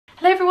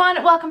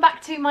everyone, welcome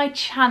back to my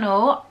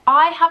channel.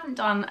 I haven't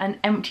done an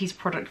empties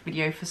product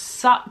video for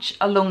such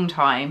a long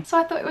time, so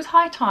I thought it was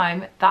high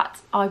time that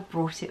I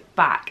brought it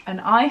back.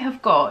 And I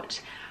have got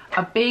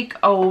a big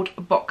old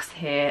box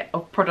here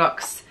of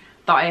products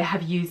that I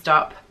have used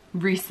up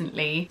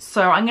recently.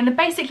 So I'm going to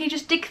basically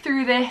just dig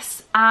through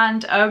this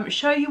and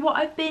show you what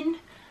I've been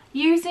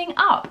using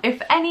up.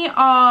 If any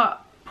are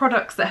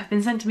products that have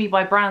been sent to me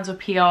by brands or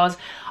PRs,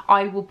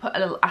 I will put a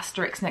little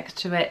asterisk next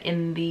to it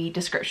in the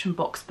description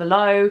box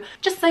below,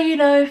 just so you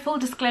know, full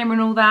disclaimer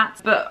and all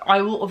that. But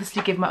I will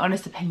obviously give my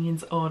honest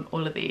opinions on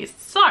all of these.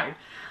 So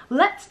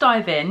let's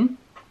dive in,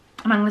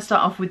 and I'm going to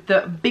start off with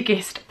the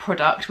biggest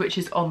product, which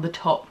is on the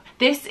top.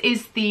 This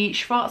is the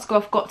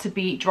Schwarzkopf Got To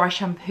Be dry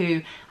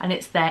shampoo, and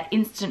it's their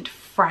instant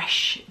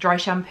fresh dry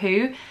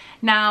shampoo.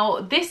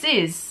 Now this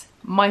is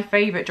my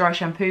favourite dry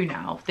shampoo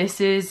now.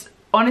 This is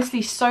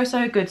honestly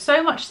so good,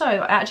 so much so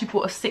I actually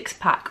bought a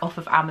 6-pack off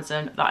of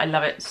Amazon that I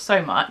love it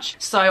so much.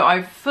 So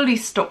I've fully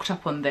stocked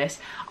up on this.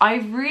 I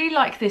really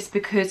like this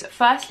because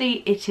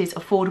firstly it is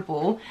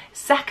affordable,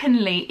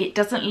 secondly it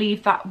doesn't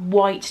leave that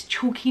white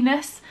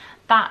chalkiness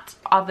that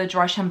other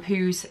dry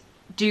shampoos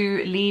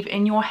do leave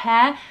in your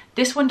hair.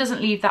 This one doesn't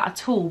leave that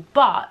at all,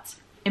 but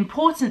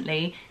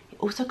importantly it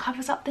also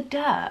covers up the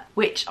dirt,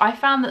 which I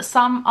found that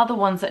some other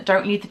ones that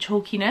don't leave the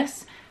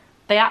chalkiness,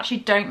 they actually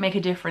don't make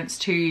a difference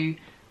to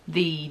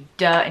the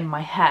dirt in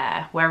my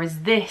hair,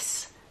 whereas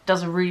this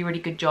does a really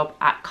good job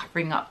at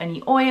covering up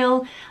any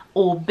oil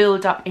or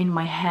build up in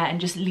my hair and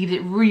just leaves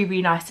it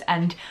really nice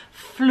and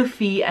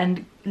fluffy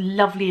and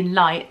lovely and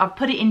light. I've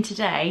put it in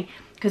today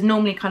because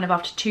normally kind of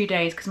after 2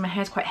 days, because my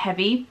hair's quite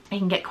heavy, it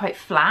can get quite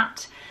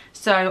flat.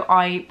 So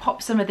I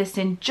pop some of this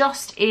in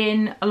just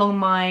in along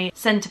my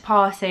centre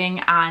parting,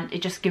 and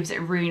it just gives it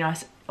a really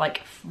nice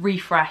like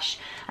refresh,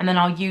 and then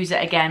I'll use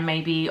it again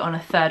maybe on a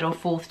 3rd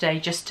or 4th day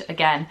just to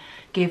again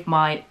give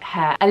my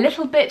hair a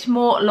little bit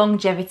more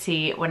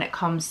longevity when it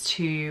comes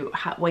to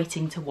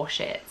waiting to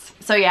wash it.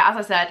 So yeah, as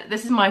I said,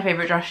 this is my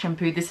favourite dry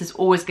shampoo. This is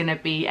always going to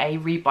be a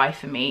rebuy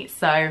for me,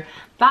 so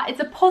that is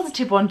a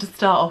positive one to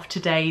start off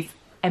today's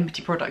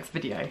empty products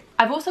video.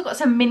 I've also got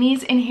some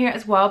minis in here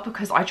as well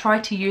because I try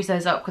to use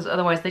those up because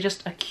otherwise they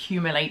just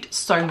accumulate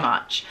so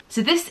much.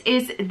 So this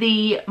is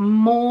the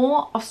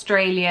More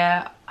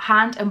Australia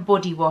hand and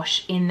body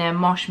wash in their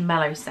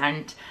marshmallow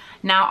scent.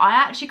 Now I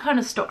actually kind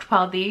of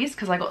stockpiled these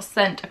because I got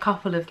sent a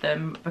couple of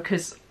them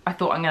because I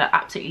thought I'm going to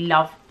absolutely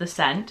love the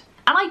scent.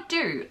 And I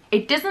do.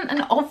 It isn't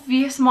an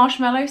obvious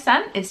marshmallow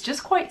scent, it's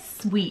just quite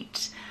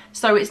sweet.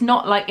 So it's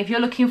not like, if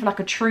you're looking for like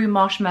a true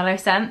marshmallow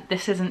scent,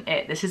 this isn't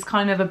it. This is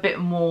kind of a bit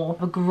more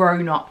of a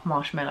grown-up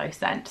marshmallow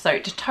scent. So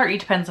it just totally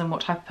depends on what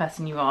type of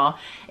person you are.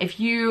 If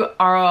you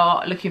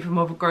are looking for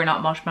more of a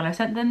grown-up marshmallow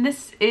scent, then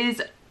this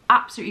is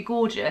absolutely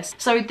gorgeous.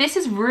 So this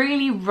is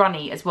really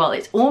runny as well.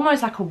 It's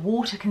almost like a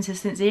water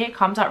consistency. It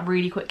comes out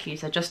really quickly,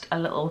 so just a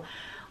little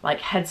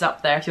like heads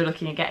up there if you're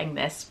looking at getting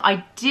this.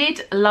 I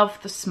did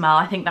love the smell.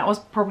 I think that was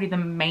probably the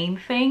main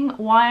thing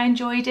why I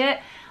enjoyed it.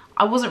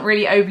 I wasn't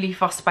really overly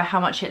fussed by how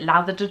much it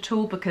lathered at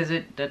all because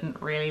it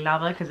didn't really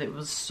lather because it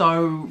was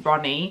so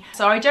runny.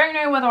 So I don't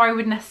know whether I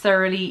would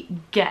necessarily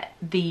get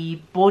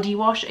the body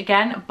wash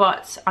again,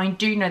 but I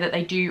do know that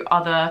they do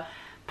other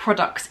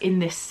products in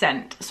this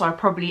scent, so I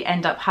probably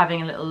end up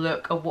having a little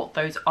look at what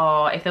those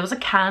are. If there was a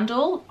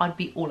candle, I'd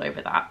be all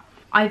over that.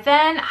 I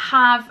then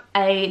have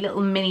a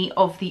little mini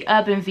of the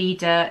Urban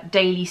Vida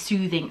Daily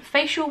Soothing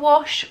Facial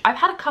Wash. I've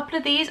had a couple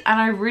of these and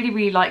I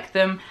really like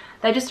them.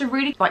 They're just a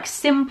really like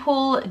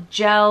simple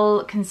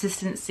gel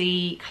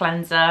consistency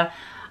cleanser.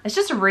 It's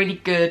just a really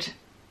good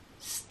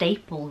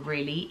staple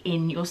really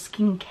in your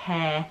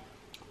skincare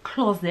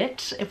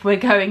closet if we're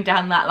going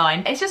down that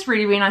line. It's just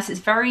really nice. It's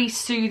very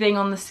soothing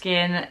on the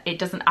skin. It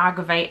doesn't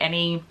aggravate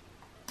any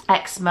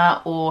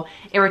eczema or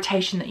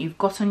irritation that you've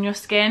got on your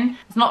skin.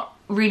 It's not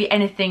really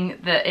anything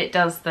that it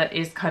does that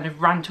is kind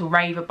of rant or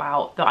rave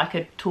about that I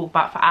could talk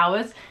about for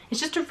hours. It's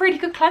just a really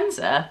good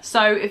cleanser.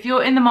 So if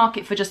you're in the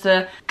market for just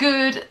a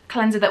good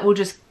cleanser that will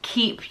just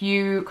keep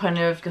you kind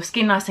of your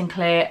skin nice and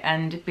clear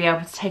and be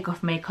able to take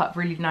off makeup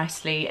really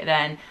nicely,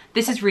 then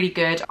this is really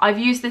good. I've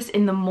used this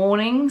in the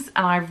mornings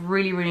and I've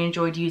really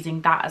enjoyed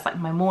using that as like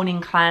my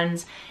morning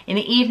cleanse. In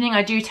the evening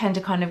I do tend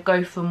to kind of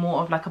go for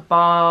more of like a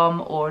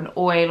balm or an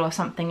oil or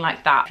something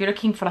like that. If you're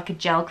looking for like a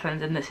gel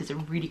cleanser, then this is a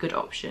really good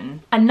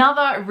option.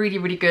 Another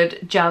really good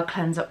gel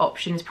cleanser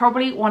option is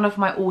probably one of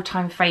my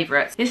all-time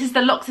favorites. This is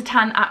the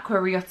L'Occitane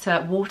Aqua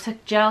Riota Water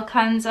Gel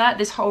Cleanser.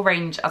 This whole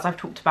range, as I've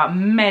talked about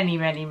many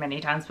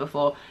times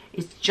before,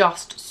 is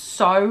just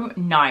so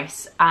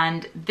nice.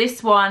 And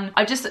this one,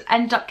 I just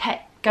end up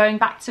going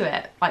back to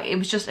it. Like, it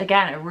was just,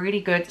 again, a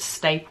really good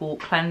staple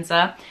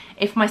cleanser.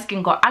 If my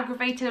skin got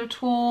aggravated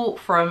at all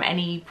from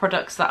any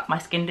products that my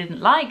skin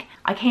didn't like,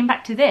 I came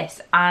back to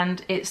this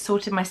and it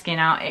sorted my skin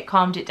out, it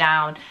calmed it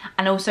down,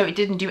 and also it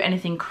didn't do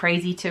anything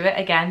crazy to it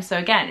again. So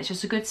again, it's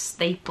just a good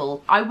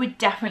staple. I would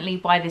definitely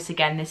buy this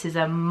again. This is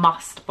a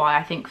must buy,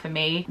 I think, for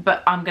me,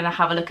 but I'm gonna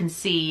have a look and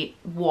see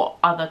what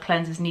other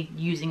cleansers need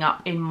using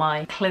up in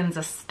my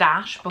cleanser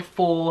stash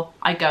before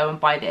I go and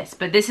buy this.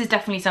 But this is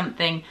definitely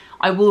something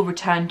I will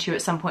return to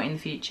at some point in the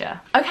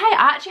future. Okay,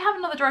 I actually have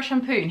another dry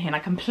shampoo in here and I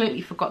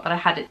completely forgot that I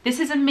had it. This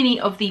is a mini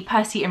of the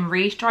Percy and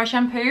Reed dry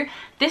shampoo.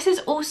 This is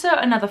also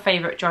another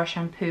favourite dry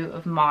shampoo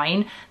of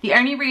mine. The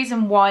only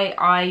reason why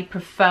I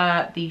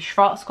prefer the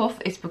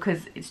Schwarzkopf is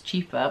because it's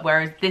cheaper,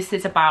 whereas this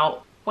is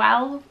about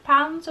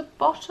 £12 a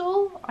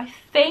bottle, I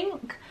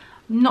think.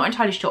 Not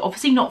entirely sure,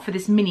 obviously not for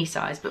this mini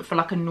size, but for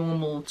like a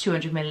normal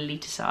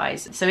 200ml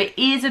size. So it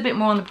is a bit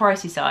more on the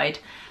pricey side.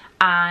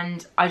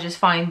 And I just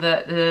find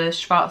that the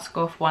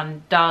Schwarzkopf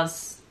one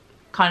does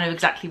kind of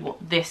exactly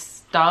what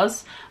this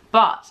does.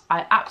 But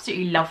I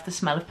absolutely love the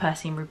smell of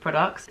Percy and Reed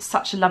products. It's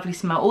such a lovely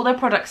smell. All their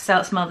products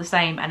smell the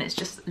same and it's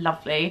just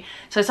lovely.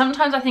 So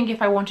sometimes I think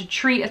if I want to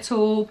treat at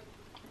all,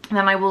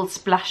 then I will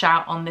splash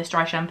out on this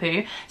dry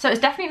shampoo. So it's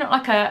definitely not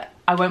like a,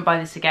 I won't buy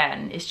this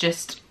again. It's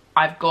just,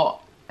 I've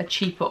got a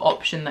cheaper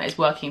option that is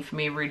working for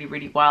me really,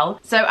 really well.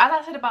 So as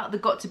I said about the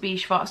Got to Be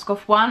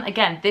Schwarzkopf one,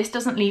 again, this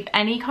doesn't leave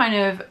any kind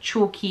of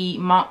chalky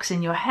marks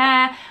in your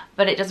hair,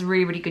 but it does a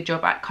really, really good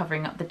job at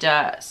covering up the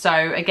dirt. So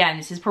again,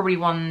 this is probably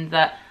one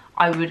that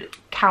I would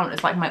count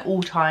as like my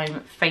all-time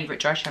favourite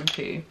dry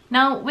shampoo.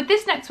 Now with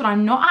this next one,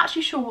 I'm not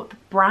actually sure what the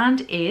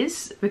brand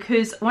is,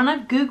 because when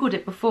I've Googled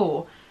it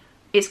before,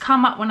 it's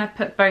come up when I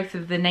put both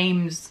of the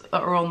names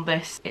that are on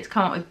this, it's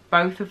come up with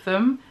both of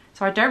them.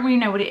 So I don't really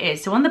know what it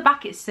is. So on the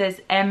back it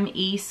says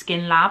ME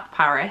Skin Lab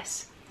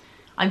Paris.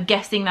 I'm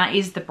guessing that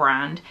is the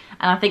brand.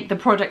 And I think the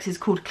product is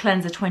called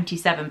Cleanser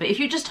 27. But if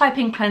you just type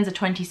in Cleanser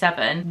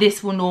 27,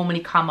 this will normally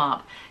come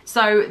up.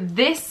 So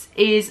this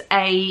is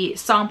a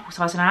sample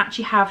size and I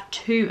actually have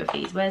 2 of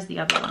these. Where's the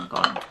other one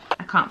gone?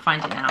 I can't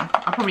find it now.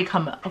 I'll probably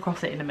come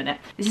across it in a minute.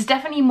 This is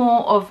definitely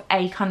more of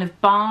a kind of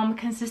balm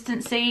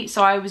consistency.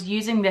 So I was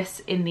using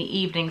this in the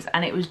evenings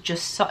and it was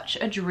just such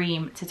a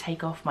dream to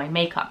take off my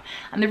makeup.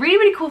 And the really,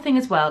 really cool thing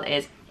as well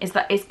is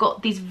that it's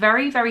got these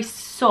very, very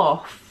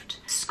soft,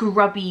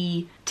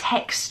 scrubby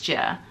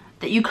texture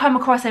that you come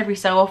across every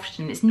so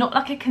often. It's not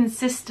like a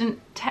consistent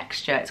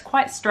texture. It's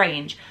quite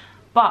strange,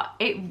 but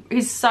it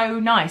is so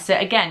nice. So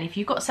again, if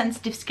you've got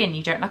sensitive skin,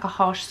 you don't like a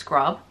harsh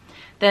scrub,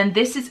 then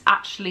this is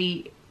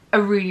actually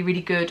a really,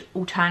 really good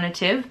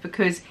alternative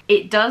because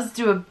it does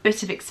do a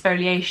bit of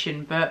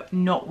exfoliation, but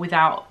not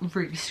without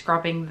really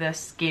scrubbing the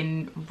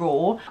skin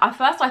raw. At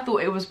first I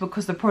thought it was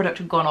because the product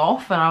had gone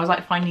off and I was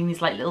like finding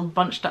these like little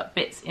bunched up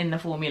bits in the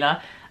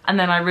formula, and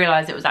then I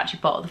realised it was actually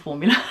part of the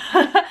formula.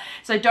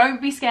 So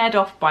don't be scared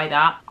off by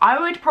that. I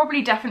would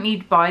probably definitely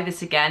buy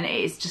this again.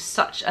 It is just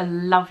such a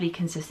lovely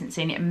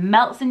consistency and it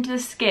melts into the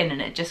skin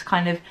and it just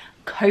kind of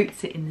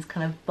coats it in this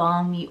kind of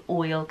balmy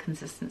oil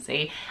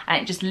consistency,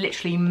 and it just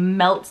literally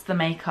melts the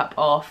makeup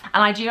off.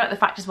 And I do like the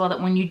fact as well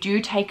that when you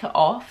do take it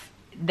off,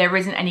 there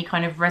isn't any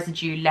kind of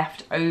residue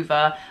left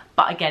over,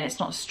 but again, it's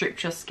not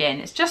stripped your skin.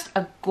 It's just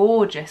a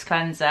gorgeous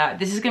cleanser.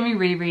 This is going to be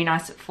really, really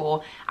nice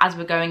for as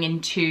we're going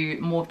into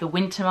more of the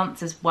winter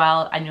months as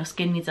well, and your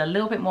skin needs a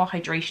little bit more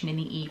hydration in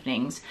the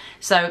evenings.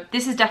 So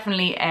this is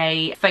definitely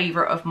a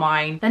favourite of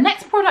mine. The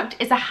next product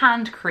is a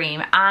hand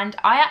cream, and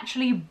I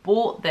actually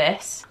bought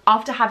this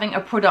after having a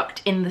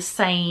product in the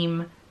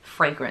same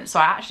fragrance.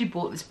 So I actually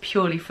bought this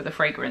purely for the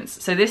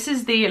fragrance. So this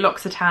is the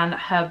L'Occitane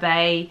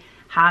Herbet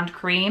hand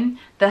cream.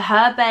 The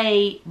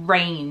Herbet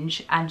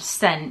range and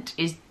scent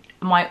is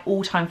my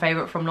all-time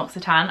favourite from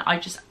L'Occitane. I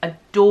just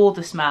adore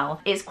the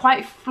smell. It's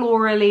quite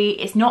florally,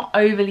 it's not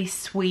overly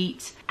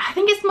sweet. I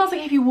think it smells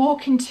like if you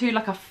walk into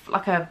like a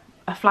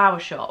flower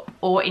shop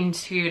or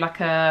into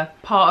like a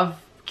part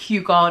of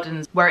Kew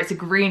Gardens where it's a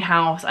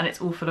greenhouse and it's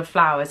all full of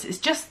flowers. It's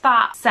just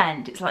that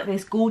scent. It's like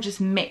this gorgeous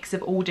mix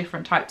of all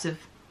different types of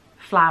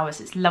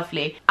flowers. It's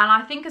lovely. And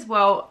I think as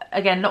well,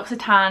 again,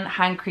 L'Occitane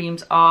hand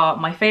creams are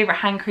my favourite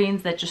hand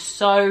creams. They're just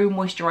so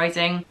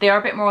moisturising. They are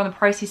a bit more on the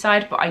pricey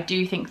side, but I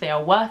do think they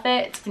are worth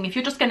it. I think if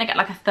you're just going to get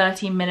like a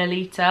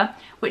 30ml,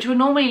 which will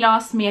normally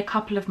last me a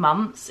couple of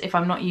months if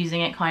I'm not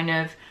using it kind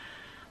of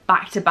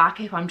back to back,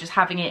 if I'm just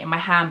having it in my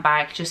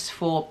handbag just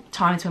for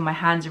times when my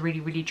hands are really,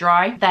 really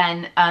dry,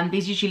 then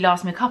these usually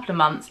last me a couple of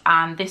months,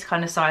 and this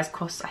kind of size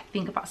costs I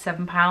think about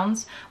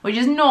 £7, which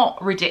is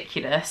not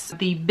ridiculous.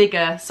 The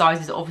bigger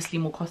sizes are obviously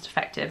more cost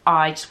effective.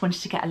 I just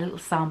wanted to get a little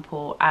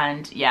sample,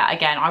 and yeah,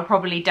 again, I'll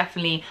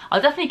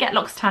definitely get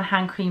L'Occitane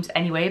hand creams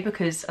anyway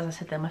because, as I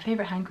said, they're my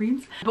favourite hand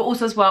creams, but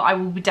also as well I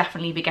will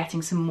definitely be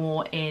getting some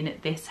more in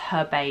this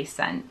Herbet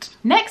scent.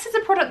 Next is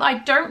a product that I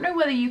don't know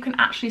whether you can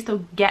actually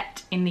still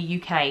get in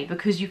the UK,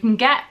 because you can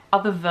get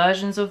other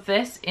versions of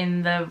this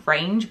in the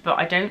range, but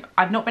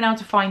I've not been able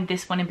to find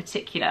this one in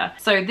particular.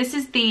 So this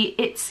is the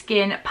It's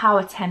Skin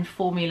Power 10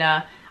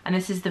 formula, and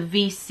this is the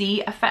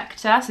VC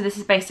Effector. So this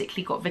has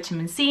basically got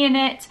vitamin C in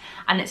it,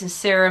 and it's a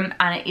serum,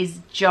 and it is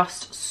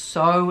just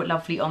so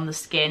lovely on the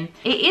skin.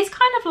 It is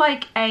kind of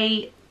like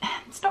a,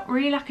 it's not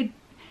really like a,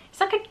 it's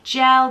like a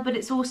gel, but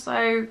it's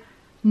also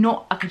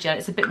not like a gel.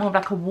 It's a bit more of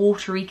like a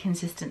watery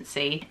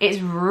consistency. It's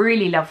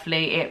really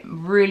lovely. It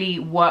really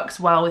works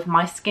well with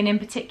my skin in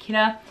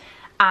particular,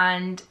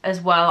 and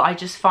as well I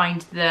just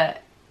find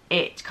that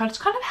it kind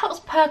of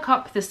helps perk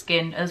up the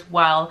skin as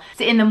well.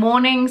 So in the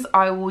mornings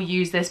I will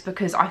use this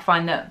because I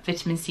find that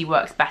vitamin C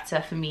works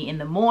better for me in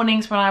the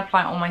mornings when I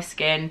apply it on my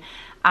skin,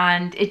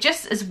 and it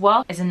just as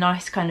well is a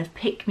nice kind of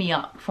pick me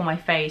up for my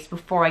face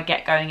before I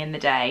get going in the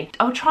day.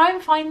 I'll try and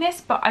find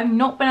this, but I've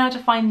not been able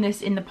to find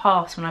this in the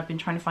past when I've been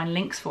trying to find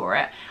links for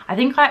it. I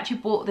think I actually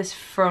bought this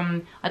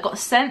from, I got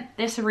sent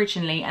this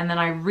originally and then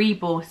I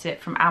rebought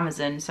it from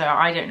Amazon, so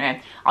I don't know.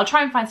 I'll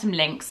try and find some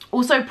links.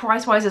 Also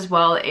price wise as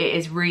well, it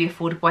is really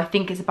affordable. I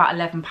think it's about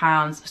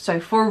 £11, so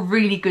for a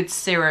really good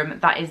serum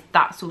that is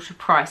that sort of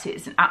price, it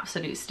is an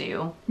absolute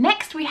steal.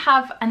 Next we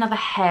have another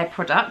hair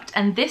product,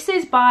 and this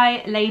is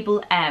by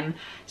Label M.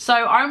 So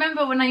I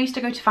remember when I used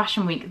to go to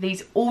Fashion Week,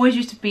 these always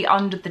used to be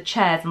under the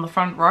chairs on the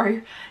front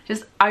row.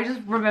 I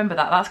just remember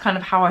that. That's kind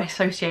of how I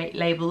associate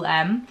Label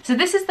M. So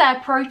this is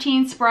their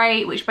protein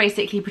spray, which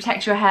basically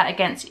protects your hair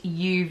against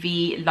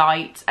UV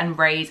light and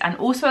rays, and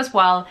also as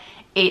well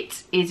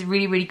it is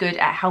really, really good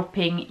at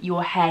helping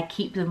your hair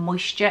keep the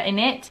moisture in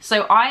it.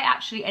 So I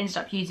actually ended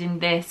up using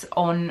this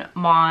on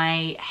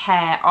my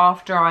hair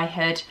after I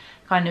had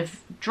kind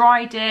of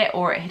dried it,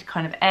 or it had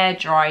kind of air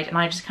dried, and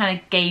I just kind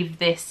of gave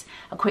this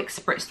a quick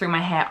spritz through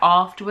my hair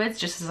afterwards,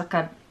 just as like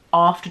a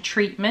after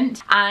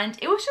treatment, and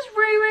it was just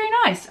really, really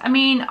nice. I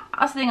mean,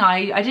 that's the thing,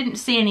 I didn't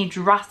see any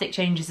drastic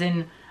changes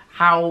in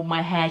how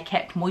my hair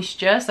kept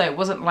moisture, so it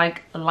wasn't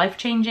like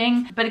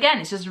life-changing, but again,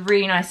 it's just a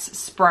really nice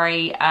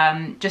spray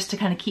just to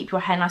kind of keep your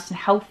hair nice and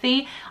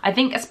healthy. I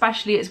think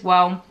especially as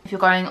well if you're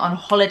going on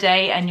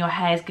holiday and your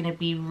hair is going to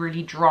be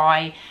really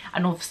dry,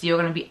 and obviously you're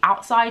going to be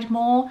outside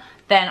more,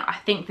 then I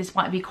think this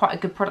might be quite a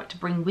good product to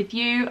bring with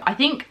you. I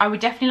think I would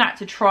definitely like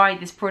to try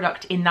this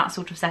product in that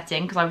sort of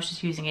setting, because I was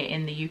just using it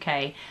in the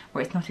UK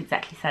where it's not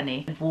exactly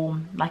sunny and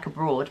warm like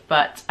abroad.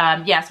 But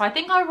yeah, so I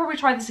think I would probably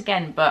try this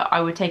again, but I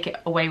would take it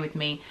away with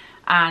me,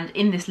 and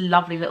in this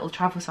lovely little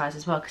travel size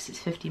as well, because it's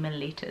 50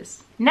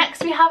 millilitres.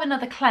 Next we have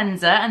another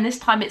cleanser, and this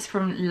time it's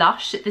from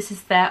Lush. This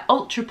is their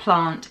Ultra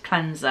Plant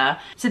Cleanser.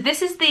 So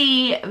this is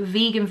the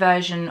vegan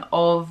version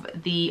of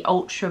the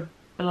Ultra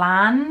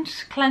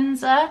Bland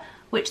Cleanser,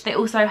 which they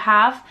also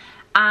have,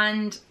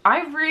 and I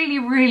really,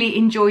 really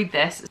enjoyed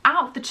this.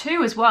 Out of the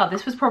two as well,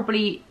 this was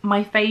probably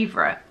my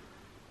favourite.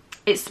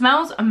 It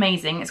smells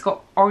amazing. It's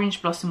got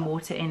orange blossom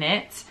water in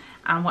it,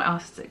 and what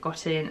else has it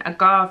got in?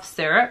 Agave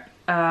syrup,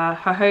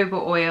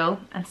 jojoba oil,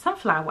 and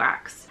sunflower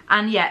wax.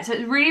 And yeah, so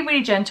it's really,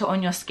 really gentle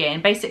on your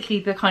skin. Basically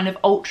the kind of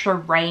ultra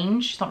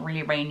range, it's not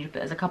really a range, but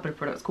there's a couple of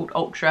products called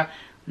ultra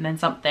and then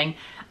something,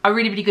 are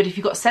really, really good if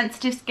you've got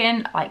sensitive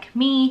skin like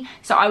me.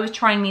 So I was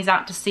trying these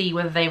out to see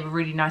whether they were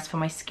really nice for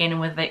my skin and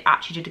whether they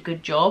actually did a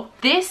good job.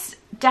 This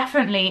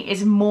definitely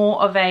is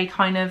more of a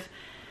kind of,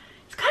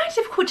 it's kind of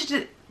difficult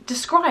to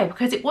describe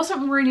because it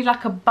wasn't really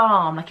like a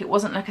balm, like it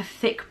wasn't like a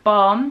thick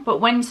balm, but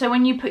when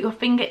you put your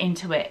finger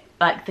into it,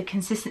 like the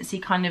consistency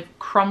kind of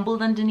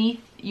crumbled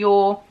underneath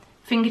your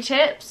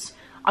fingertips.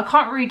 I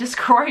can't really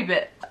describe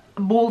it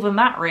more than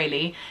that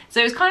really. So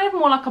it's kind of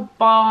more like a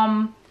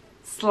balm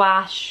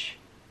slash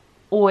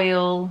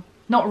oil,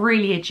 not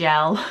really a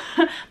gel,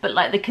 but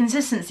like the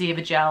consistency of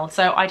a gel.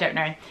 So I don't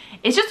know.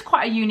 It's just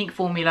quite a unique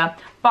formula,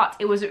 but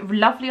it was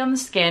lovely on the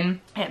skin.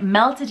 It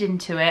melted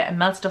into it and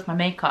melted off my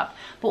makeup,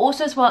 but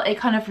also as well, it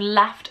kind of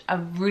left a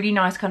really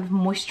nice kind of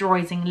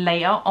moisturizing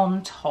layer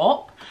on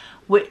top,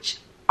 which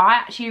I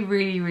actually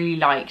really, really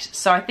liked.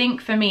 So I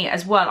think for me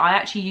as well, I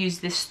actually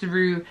used this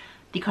through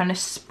the kind of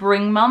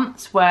spring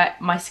months where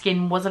my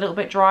skin was a little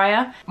bit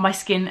drier. My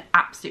skin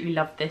absolutely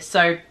loved this.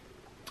 So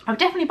I would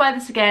definitely buy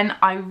this again.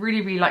 I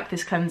really, really like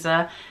this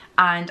cleanser.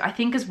 And I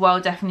think as well,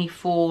 definitely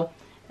for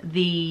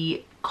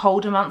the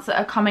colder months that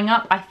are coming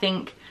up, I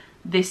think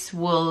this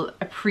will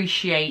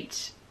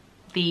appreciate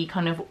the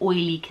kind of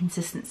oily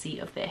consistency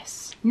of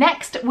this.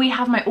 Next, we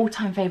have my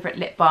all-time favorite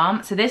lip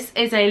balm. So this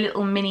is a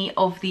little mini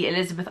of the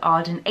Elizabeth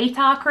Arden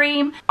 8-Hour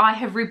Cream. I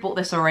have rebought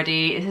this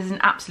already. This is an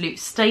absolute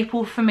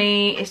staple for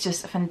me. It's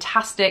just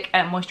fantastic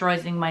at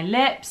moisturizing my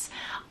lips.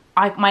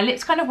 My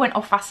lips kind of went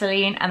off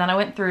Vaseline, and then I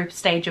went through a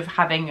stage of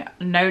having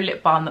no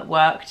lip balm that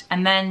worked,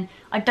 and then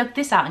I dug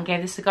this out and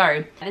gave this a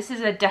go. This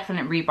is a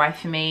definite rebuy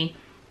for me.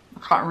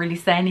 I can't really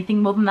say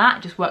anything more than that.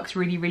 It just works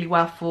really, really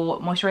well for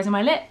moisturizing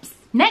my lips.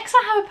 Next,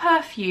 I have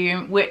a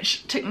perfume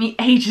which took me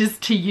ages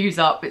to use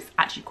up. It's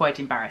actually quite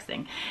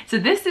embarrassing. So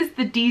this is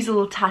the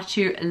Diesel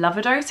Tattoo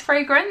Loverdose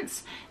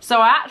fragrance. So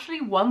I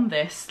actually won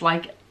this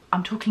like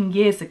I'm talking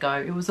years ago.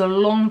 It was a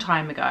long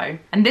time ago.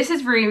 And this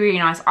is really, really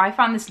nice. I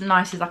found this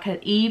nice as like an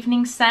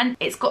evening scent.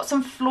 It's got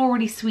some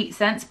florally sweet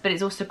scents, but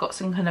it's also got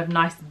some kind of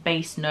nice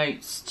bass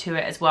notes to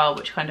it as well,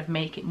 which kind of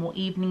make it more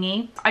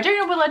evening-y. I don't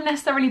know whether I'd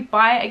necessarily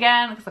buy it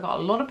again because I got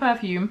a lot of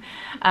perfume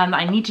that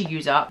I need to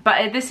use up.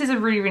 But this is a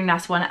really, really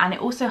nice one, and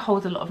it also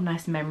holds a lot of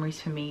nice memories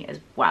for me as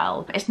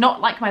well. But it's not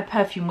like my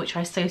perfume, which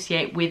I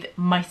associate with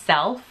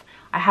myself.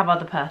 I have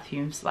other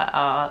perfumes that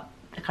are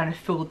kind of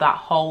filled that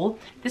hole.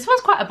 This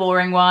one's quite a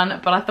boring one,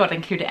 but I thought I'd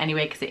include it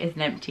anyway because it is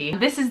an empty.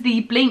 This is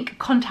the Blink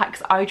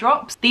Contacts eye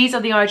drops. These are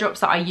the eye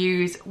drops that I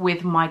use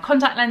with my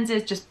contact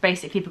lenses, just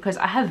basically because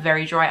I have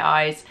very dry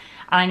eyes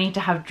and I need to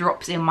have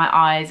drops in my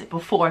eyes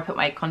before I put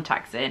my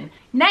contacts in.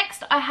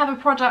 Next, I have a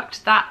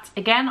product that,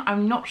 again,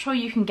 I'm not sure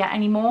you can get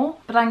anymore,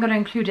 but I'm going to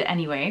include it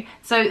anyway.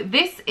 So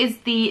this is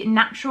the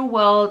Natural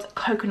World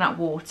Coconut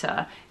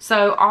Water.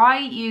 So I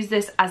use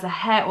this as a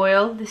hair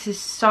oil. This is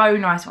so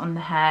nice on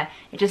the hair.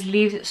 It just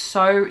leaves it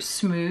so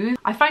smooth.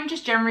 I find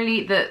just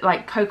generally that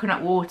like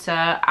coconut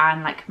water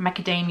and like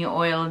macadamia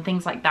oil and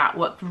things like that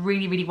work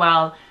really, really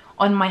well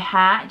on my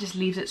hair. It just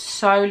leaves it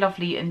so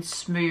lovely and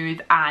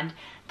smooth, and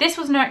this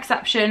was no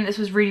exception. This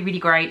was really, really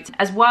great.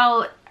 As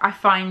well, I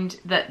find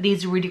that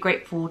these are really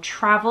great for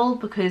travel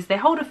because they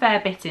hold a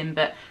fair bit in,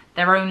 but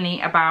they're only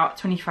about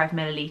 25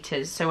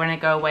 milliliters. So when I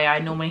go away, I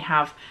normally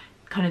have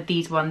kind of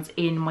these ones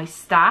in my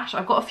stash.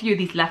 I've got a few of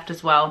these left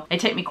as well. They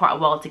take me quite a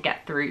while to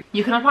get through.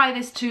 You can apply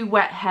this to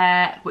wet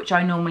hair, which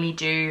I normally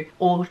do,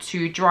 or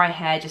to dry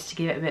hair just to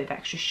give it a bit of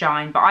extra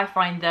shine. But I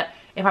find that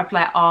if I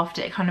apply it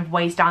after, it kind of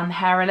weighs down the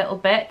hair a little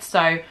bit.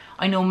 So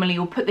I normally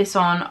will put this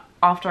on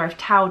after I've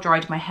towel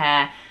dried my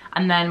hair,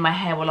 and then my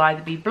hair will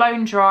either be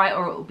blown dry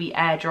or it will be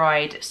air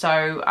dried.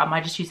 So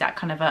I just use that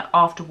kind of an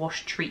after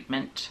wash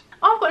treatment.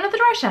 Oh, I've got another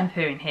dry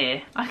shampoo in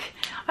here. I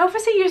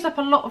obviously used up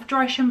a lot of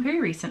dry shampoo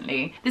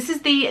recently. This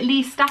is the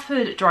Lee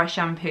Stafford dry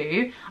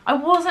shampoo. I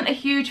wasn't a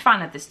huge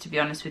fan of this, to be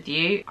honest with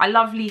you. I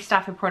love Lee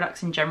Stafford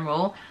products in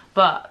general,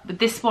 but with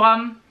this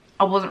one,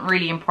 I wasn't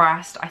really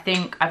impressed. I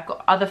think I've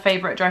got other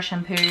favourite dry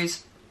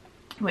shampoos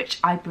which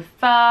I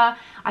prefer.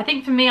 I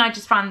think for me, I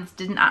just found this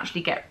didn't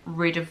actually get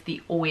rid of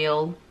the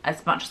oil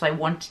as much as I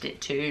wanted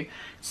it to.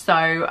 So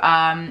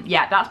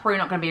yeah, that's probably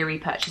not going to be a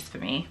repurchase for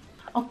me.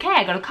 Okay,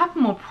 I got a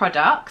couple more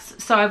products.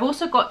 So I've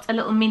also got a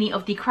little mini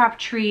of the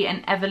Crabtree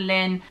and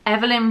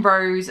Evelyn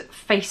Rose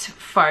face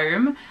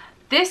foam.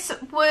 This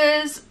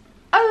was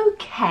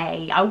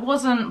okay. I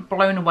wasn't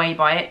blown away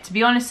by it, to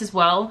be honest as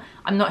well.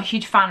 I'm not a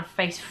huge fan of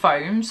face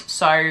foams,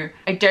 so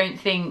I don't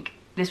think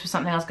this was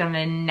something I was going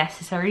to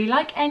necessarily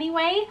like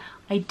anyway.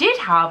 I did,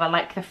 however,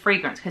 like the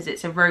fragrance because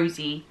it's a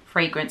rosy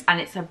fragrance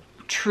and it's a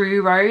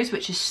true rose,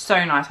 which is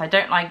so nice. I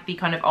don't like the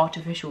kind of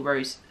artificial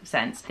rose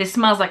scents. This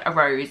smells like a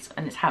rose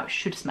and it's how it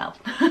should smell.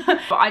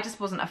 But I just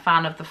wasn't a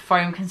fan of the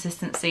foam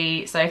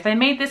consistency. So if they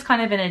made this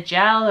kind of in a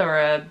gel or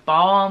a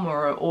balm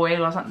or an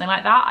oil or something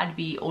like that, I'd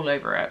be all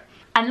over it.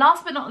 And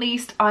last but not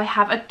least, I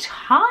have a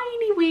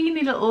tiny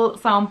weeny little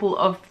sample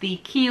of the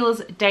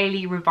Kiehls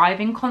Daily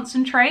Reviving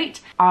Concentrate.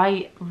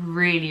 I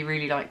really,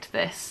 really liked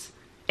this.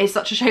 It's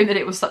such a shame that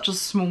it was such a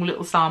small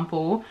little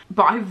sample,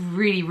 but I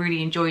really,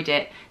 really enjoyed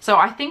it. So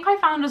I think I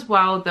found as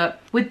well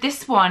that with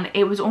this one,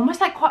 it was almost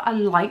like quite a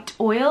light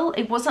oil.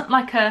 It wasn't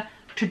like a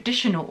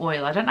traditional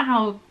oil. I don't know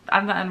how,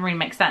 that doesn't really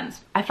make sense.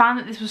 I found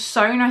that this was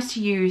so nice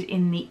to use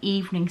in the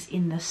evenings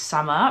in the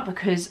summer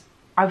because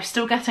I was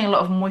still getting a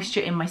lot of moisture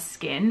in my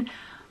skin,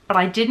 but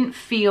I didn't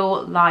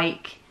feel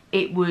like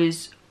it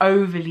was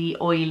overly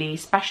oily,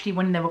 especially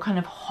when there were kind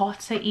of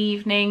hotter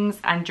evenings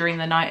and during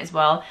the night as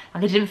well.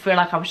 Like I didn't feel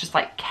like I was just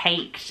like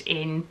caked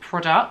in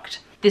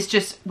product. This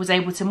just was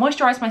able to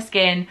moisturize my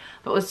skin,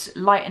 but was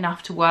light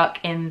enough to work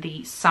in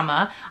the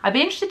summer. I'd be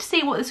interested to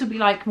see what this would be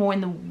like more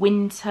in the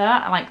winter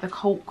and like the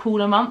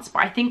cooler months,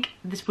 but I think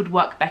this would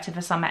work better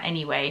for summer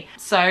anyway.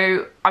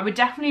 So I would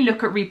definitely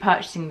look at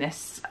repurchasing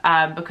this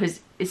because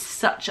it's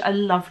such a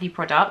lovely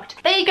product.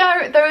 There you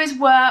go, those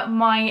were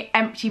my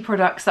empty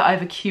products that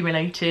I've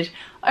accumulated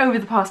over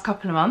the past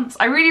couple of months.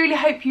 I really, really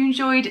hope you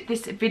enjoyed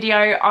this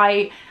video.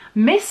 I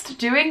missed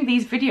doing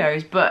these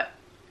videos, but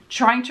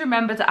trying to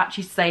remember to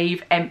actually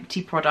save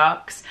empty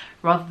products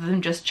rather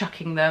than just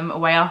chucking them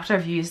away after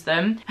I've used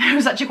them. It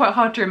was actually quite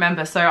hard to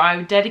remember, so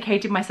I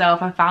dedicated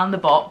myself, I found the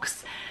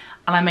box,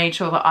 and I made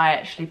sure that I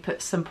actually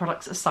put some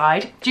products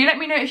aside. Do let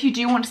me know if you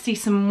do want to see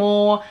some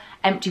more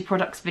empty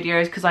products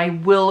videos, because I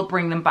will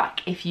bring them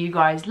back if you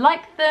guys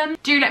like them.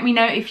 Do let me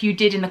know if you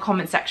did in the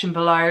comment section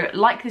below.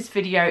 Like this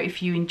video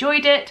if you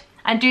enjoyed it,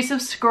 and do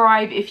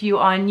subscribe if you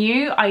are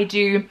new. I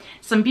do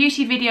some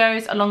beauty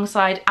videos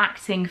alongside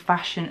acting,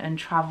 fashion and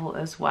travel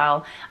as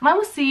well. And I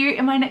will see you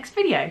in my next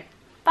video.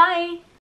 Bye!